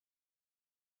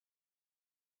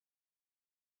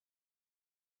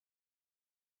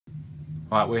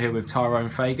Right, we're here with Tyrone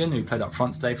Fagan, who played up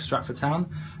front today for Stratford Town.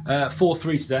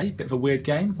 4-3 today, bit of a weird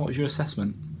game. What was your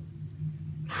assessment?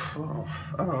 No,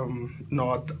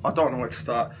 I don't know where to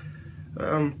start.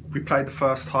 We played the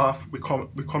first half. We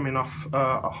coming off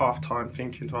at half time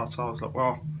thinking to ourselves, like,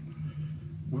 well,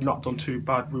 we've not done too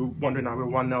bad. We were wondering how we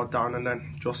were 1-0 down, and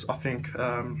then just, I think,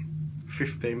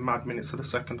 15 mad minutes of the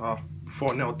second half,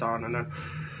 4-0 down, and then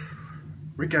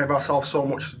we gave ourselves so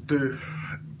much to do.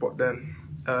 But then,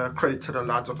 credit to the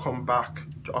lads, have come back.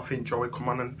 I think Joey come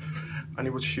on and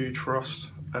it was huge for us.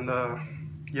 And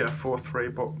yeah,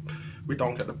 4-3, but we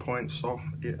don't get the point, so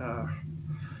it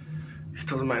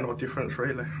doesn't make no difference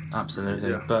really. Absolutely.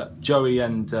 Yeah. But Joey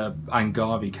and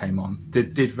Garvey came on.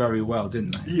 Did very well,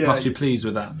 didn't they? Yeah. Must be pleased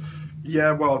with that.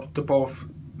 Yeah, well,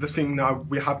 the thing now,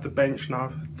 we have the bench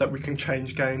now that we can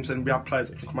change games, and we have players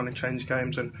that can come on and change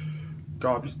games, and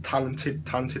Garvey's talented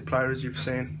player, as you've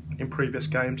seen in previous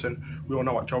games, and we all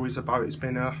know what Joey's about. He's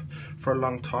been here for a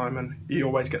long time, and he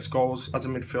always gets goals as a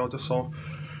midfielder, so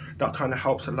that kind of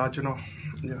helps a lad, you know.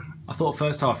 Yeah. I thought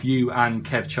first half you and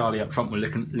Kev Charlie up front were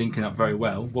linking up very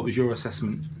well. What was your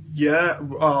assessment? Yeah,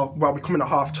 well, we come in at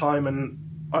half time,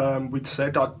 and we'd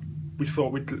said that we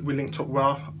thought we linked up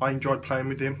well. I enjoyed playing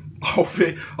with him. I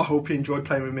hope he enjoyed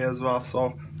playing with me as well.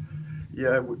 So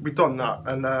yeah, we've done that,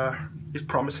 and it's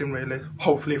promising really.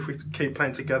 Hopefully, if we keep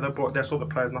playing together, but there's other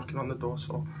players knocking on the door.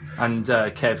 So. And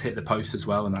Kev hit the post as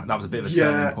well, and that was a bit of a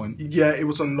turning point. Yeah, it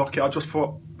was unlucky. I just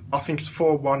thought, I think it's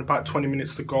 4-1, about 20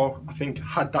 minutes to go. I think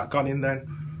had that gone in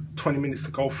then, 20 minutes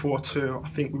to go, 4-2, I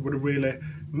think we would have really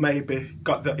maybe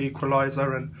got the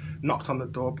equaliser and knocked on the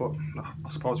door, but I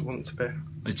suppose it wasn't to be.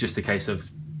 It's just a case of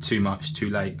too much, too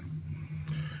late.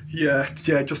 Yeah,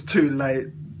 just too late.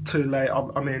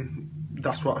 I mean,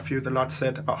 that's what a few of the lads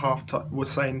said at half time, was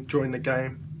saying during the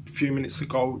game. A few minutes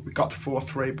ago, we got to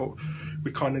 4-3, but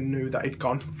we kind of knew that he'd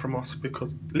gone from us,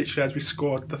 because literally as we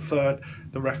scored the third,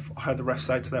 I heard the ref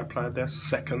say to their player, there's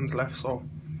seconds left, so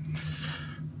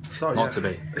not yeah. to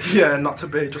be. Yeah, not to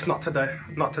be, just not today,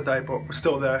 but we're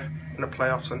still there in the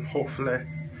playoffs, and hopefully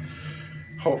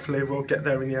we'll get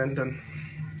there in the end and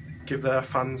give their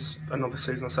fans another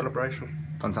season of celebration.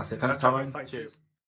 Fantastic. Thanks, Tyrone. Thank you.